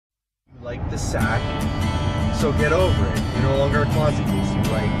like the sack, so get over it. You're no longer a closet case, you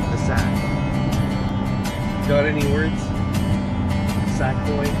like the sack. Got any words? Sack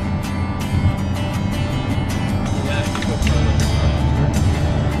boy?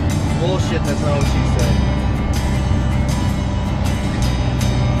 Bullshit, that's not what she said.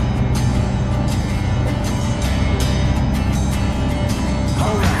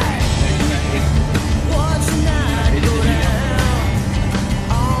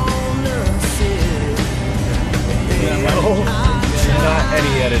 Not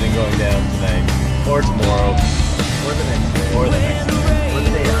any editing going down tonight, or tomorrow, Or the next day. or the next day. Or the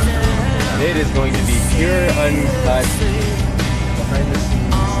day after. It is going to be pure, uncut, Behind the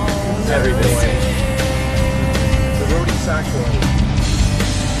scenes. everything. The roadie sack boy.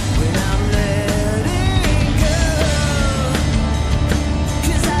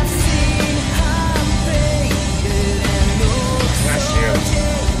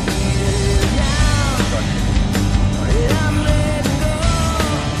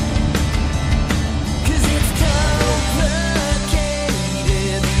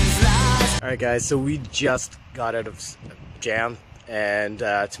 Alright guys, so we just got out of jam, and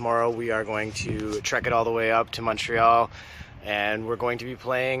tomorrow we are going to trek it all the way up to Montreal, and we're going to be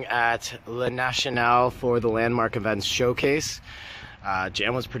playing at Le National for the Landmark Events Showcase.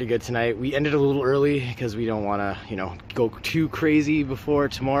 Jam was pretty good tonight. We ended a little early because we don't want to, you know, go too crazy before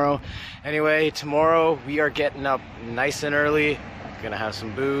tomorrow. Anyway, tomorrow we are getting up nice and early, gonna have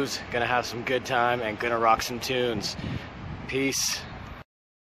some booze, gonna have some good time, and gonna rock some tunes. Peace.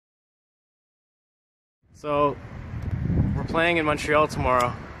 So, we're playing in Montreal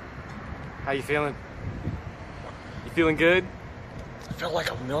tomorrow. How you feeling? You feeling good? I feel like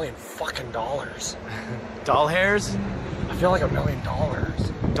 $1 million fucking dollars. Doll hairs? I feel like $1 million.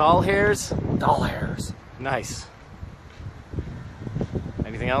 Doll hairs? Doll hairs. Nice.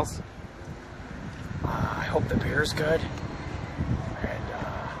 Anything else? I hope the beer's good. And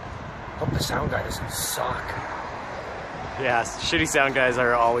hope the sound guy doesn't suck. Yeah, shitty sound guys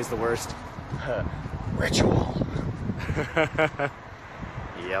are always the worst. Ritual.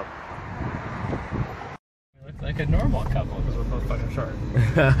 Yep. We look like a normal couple because we're both fucking short.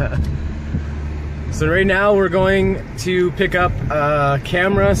 So right now we're going to pick up a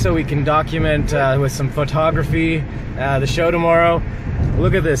camera so we can document with some photography the show tomorrow.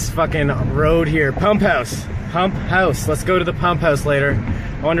 Look at this fucking road here. Pump house. Pump house. Let's go to the pump house later.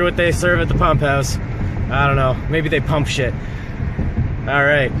 I wonder what they serve at the pump house. I don't know. Maybe they pump shit.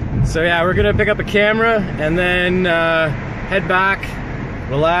 Alright, so yeah, we're gonna pick up a camera and then head back,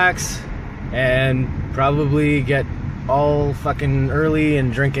 relax, and probably get all fucking early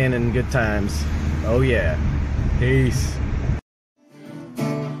and drinking and good times. Oh yeah. Peace.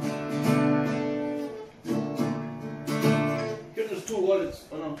 Get us 2 wallets.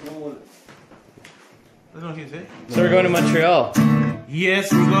 Oh no, 1 wallet. That's what he said. So we're going to Montreal.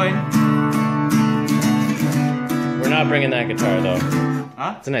 Yes, we're going. We're not bringing that guitar though.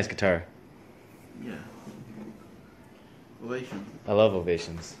 Huh? It's a nice guitar. Yeah. Ovation. I love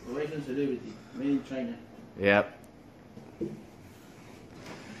Ovations. Ovation celebrity. Made in China. Yep.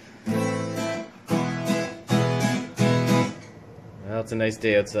 Well, it's a nice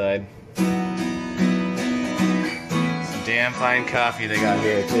day outside. Some damn fine coffee they got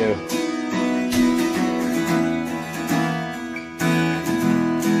here too.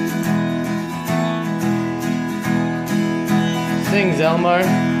 Sing, Zelmar.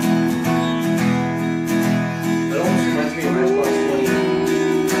 That almost reminds me of Matchbox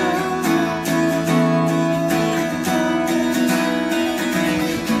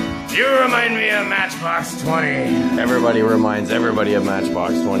 20. You remind me of Matchbox 20. Everybody reminds everybody of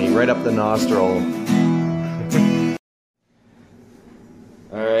Matchbox 20. Right up the nostril.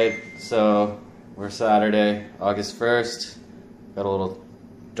 Alright, so we're Saturday, August 1st. Got a little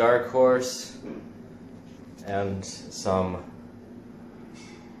dark horse and some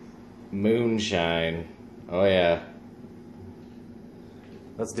moonshine. Oh yeah.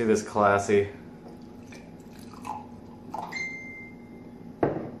 Let's do this classy.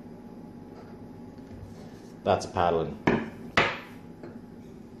 That's a paddling.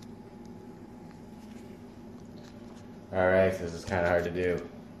 Alright, this is kind of hard to do.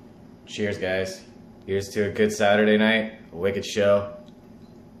 Cheers, guys. Here's to a good Saturday night, a wicked show.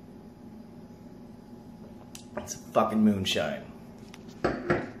 It's fucking moonshine.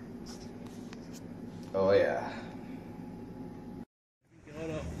 Oh yeah.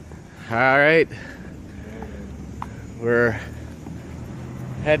 Alright. We're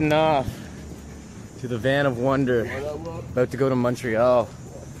heading off to the Van of Wonder. About to go to Montreal.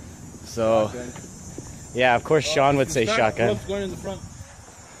 So, yeah, of course Sean would say shotgun. Going in the front.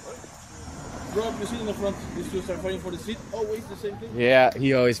 Rob, you sit in the front. These two are fighting for the seat. Always the same thing. Yeah,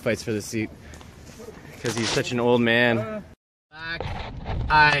 he always fights for the seat. Because he's such an old man. Black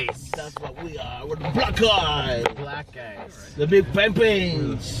ice. That's what we are. We're the black guys. Black ice. The big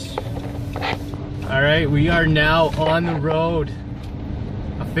pampings. Alright, we are now on the road.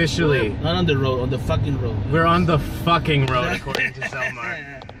 Officially. Not on the road, on the fucking road. We're on the fucking road, according to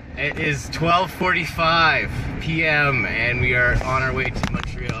Zelmar. It is 12:45 p.m. and we are on our way to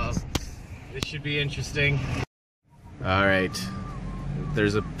Montreal. This should be interesting. Alright.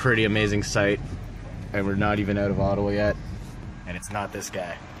 There's a pretty amazing sight. And we're not even out of Ottawa yet. And it's not this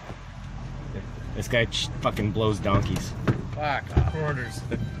guy. This guy fucking blows donkeys. Fuck, quarters.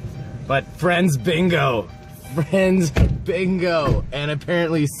 But Friends Bingo! Friends Bingo! And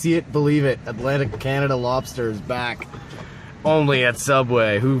apparently, see it, believe it, Atlantic Canada Lobster is back. Only at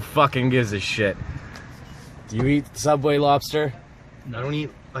Subway. Who fucking gives a shit? Do you eat Subway lobster?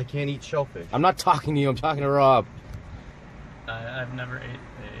 I can't eat shellfish. I'm not talking to you, I'm talking to Rob. I've never ate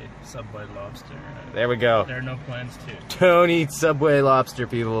a Subway lobster. There we go. There are no plans to. Don't eat Subway lobster,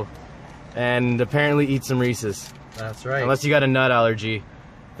 people. And apparently eat some Reese's. That's right. Unless you got a nut allergy,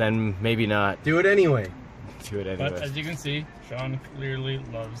 then maybe not. Do it anyway. Do it anyway. But as you can see, Sean clearly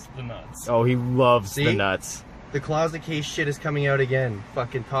loves the nuts. Oh, he loves the See? nuts. The closet case shit is coming out again.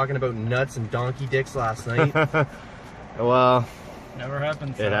 Fucking talking about nuts and donkey dicks last night. Well, Never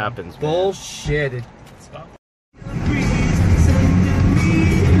happens. it happens, man. Bullshit. Stop.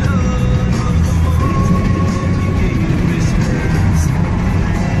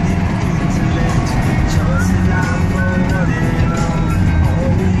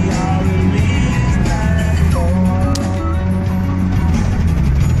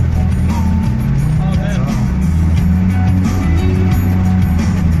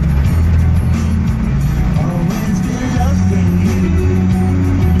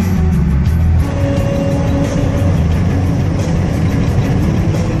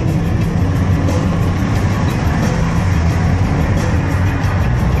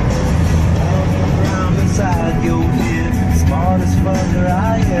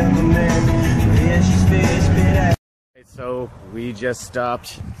 So we just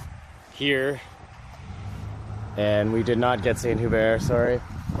stopped here and we did not get Saint Hubert, sorry.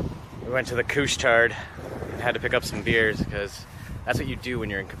 We went to the Couche-Tard and had to pick up some beers because that's what you do when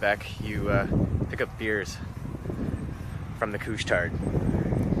you're in Quebec. You pick up beers from the Couche-Tard.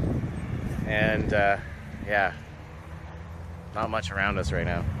 And yeah, not much around us right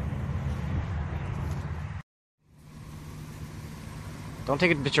now. Don't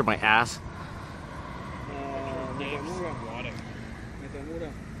take a picture of my ass.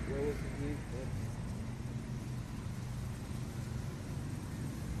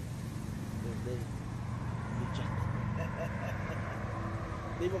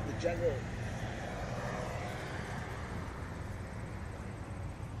 Name of the jungle.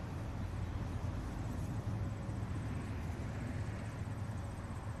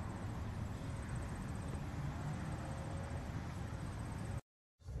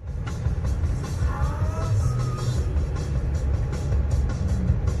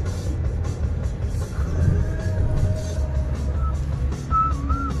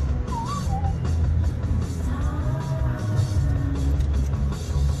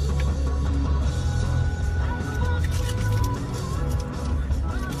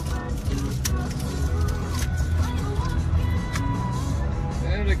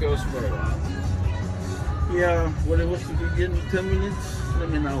 Goes for a while. Yeah, what it was to begin 10 minutes,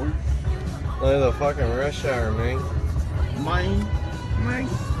 maybe an hour. Look at the fucking rush hour, man. Mine.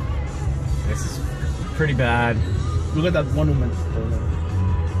 This is pretty bad. Look at that monument.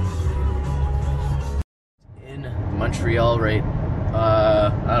 In Montreal, right?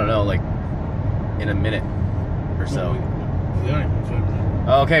 I don't know, like in a minute or so.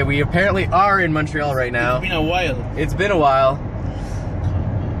 Okay, we apparently are in Montreal right now. It's been a while. It's been a while.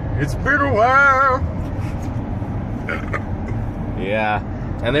 It's been a while. Yeah,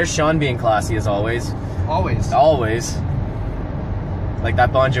 and there's Sean being classy as always. Always. Always. Like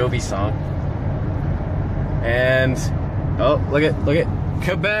that Bon Jovi song. And oh, look at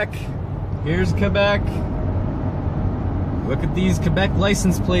Quebec. Here's Quebec. Look at these Quebec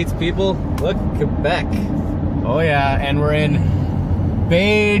license plates, people. Look, Quebec. Oh yeah, and we're in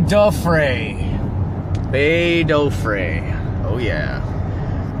Bay d'Aufray. Bay d'Aufray. Oh yeah.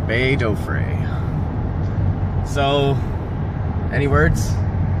 Bay d'Aufray. So, any words?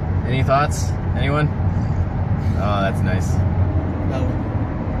 Any thoughts? Anyone? Oh, that's nice. That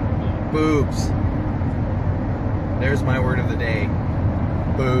one. Boobs. There's my word of the day.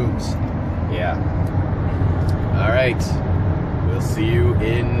 Boobs. Yeah. All right. We'll see you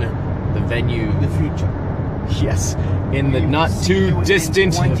in the venue. The future. Yes, in the not See too you in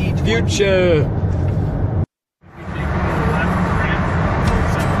distant 2020. future.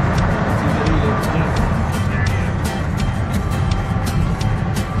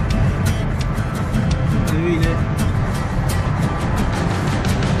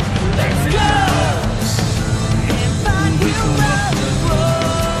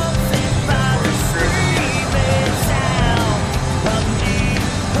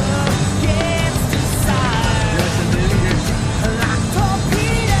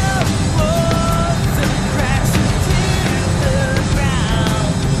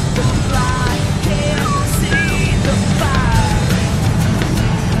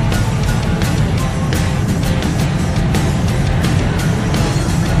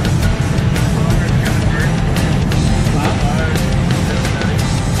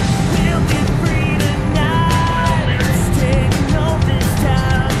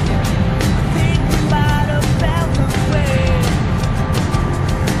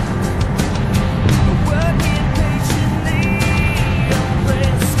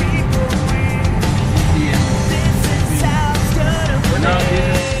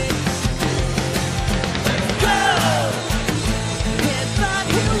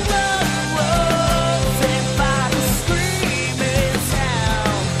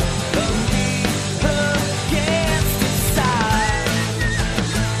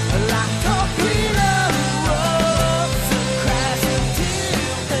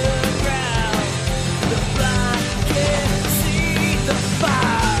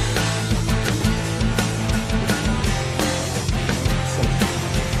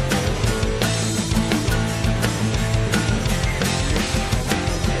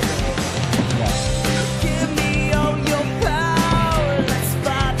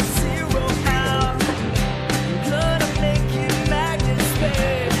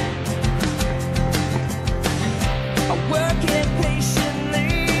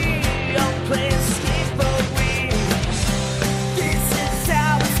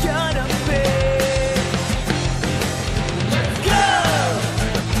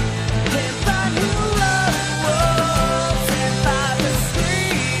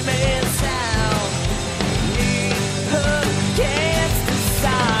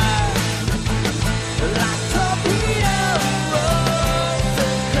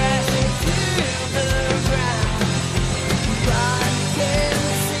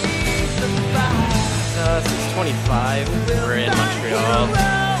 We're in Montreal. We're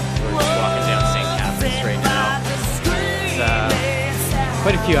just walking down St. Catharines right now. It's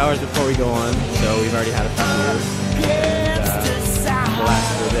quite a few hours before we go on, so we've already had a few beers and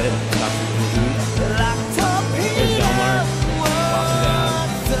relaxed for a bit. Got some movies. There's Delmar walking down.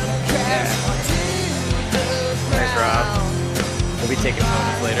 Yeah. There's Rob. We'll be taking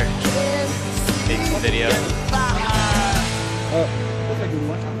photos later. Taking some video.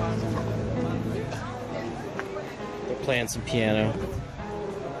 Playing some piano.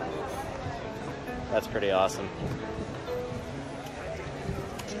 That's pretty awesome.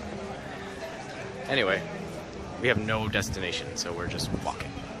 Anyway, we have no destination, so we're just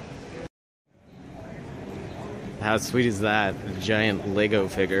walking. How sweet is that? A giant Lego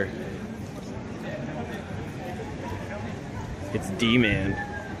figure. It's D-Man.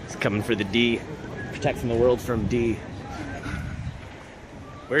 He's coming for the D. Protecting the world from D.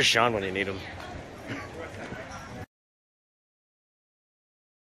 Where's Sean when you need him?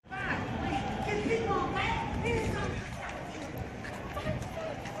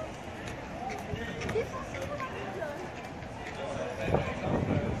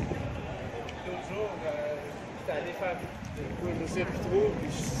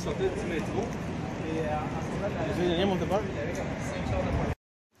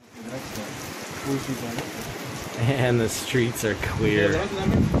 And the streets are clear.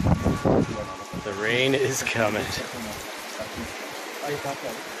 The rain is coming.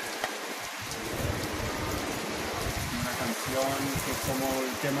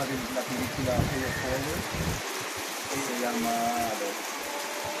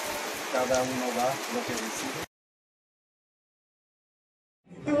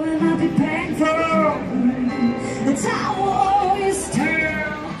 It will not be painful. The time will always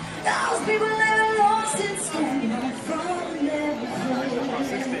turn. Those people that are lost in stand from never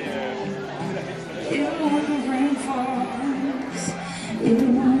even when the rain falls, even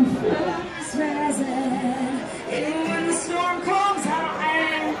when the flood is rising, even when the storm comes out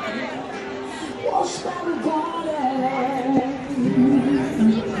and washed by the water,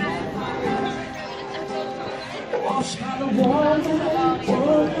 washed by the water,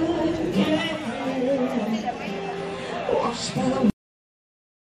 yeah.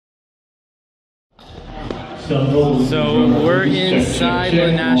 So we're inside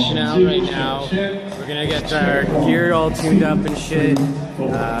the National right now. We're gonna get our gear all tuned up and shit.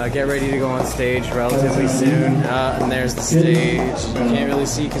 Get ready to go on stage relatively soon. And there's the stage. You can't really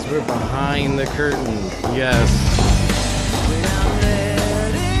see because we're behind the curtain. Yes.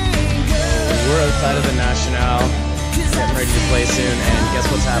 We're outside of the National, getting ready to play soon. And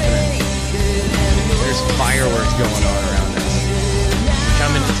guess what's happening? There's fireworks going on around us. You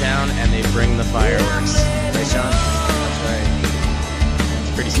come into town and they bring the fireworks. Right, Sean? That's right.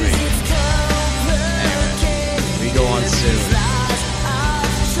 It's pretty sweet. Anyway, we go on soon.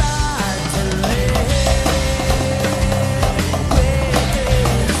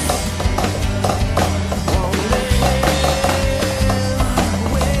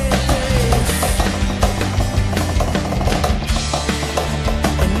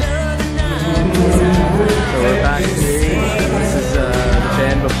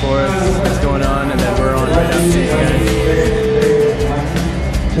 Before us, what's going on, and then we're on right after these guys.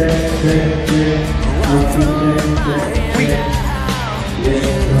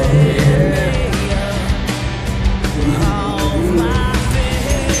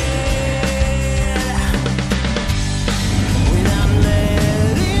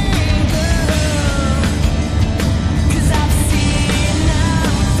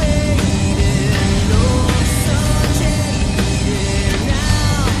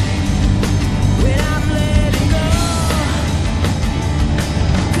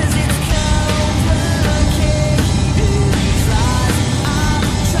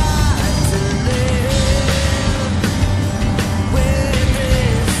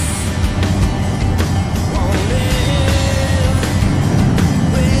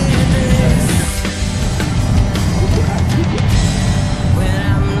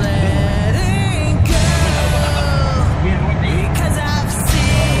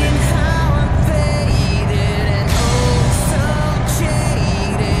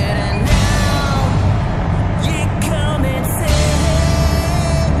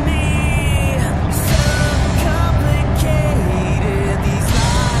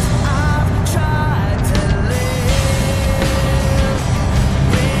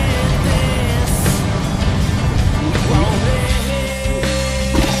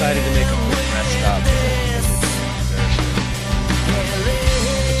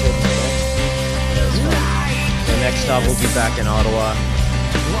 Stop will be back in Ottawa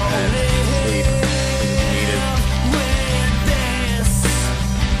and sleep is needed.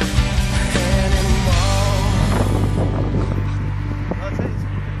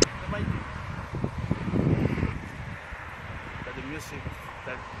 That the music,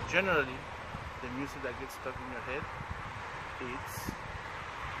 that generally the music that gets stuck in your head, it's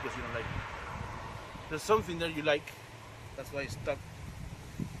because you don't like it. There's something that you like, that's why it's stuck